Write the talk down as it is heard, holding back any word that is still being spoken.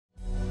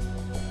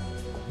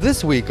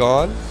This week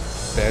on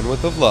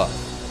Bandwidth of Love.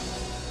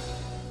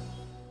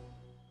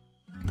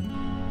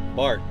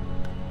 Bart,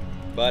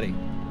 buddy,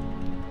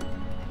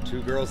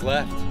 2 girls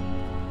left.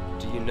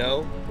 Do you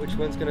know which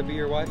one's gonna be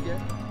your wife yet?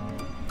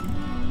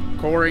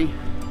 Corey,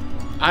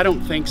 I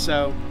don't think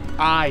so.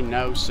 I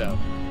know so.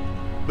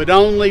 But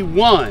only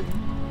one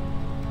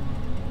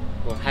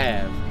will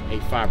have a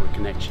fiber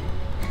connection.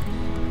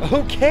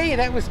 Okay,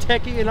 that was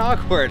techie and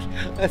awkward.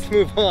 Let's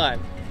move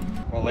on.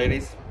 Well,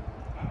 ladies,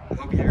 I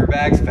hope you have your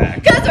bags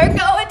packed. Cause we're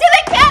going to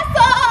the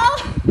castle!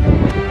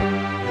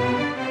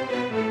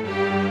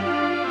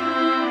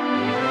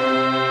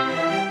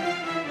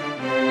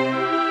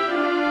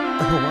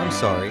 Oh, I'm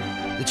sorry.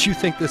 Did you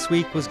think this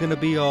week was gonna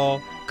be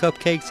all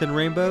cupcakes and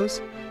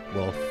rainbows?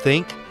 Well,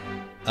 think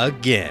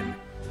again.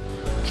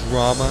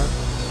 Drama,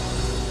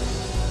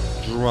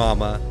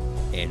 drama,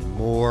 and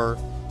more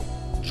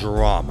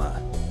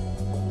drama.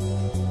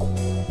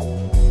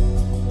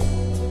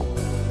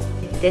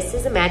 If this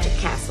is a magic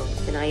castle,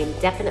 then I am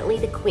definitely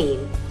the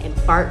queen, and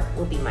Bart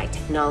will be my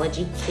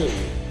technology king.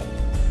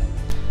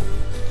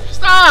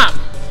 Stop!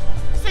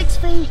 6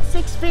 feet,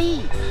 6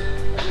 feet.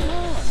 Come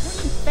on, what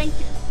are you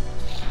thinking?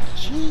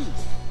 Jeez.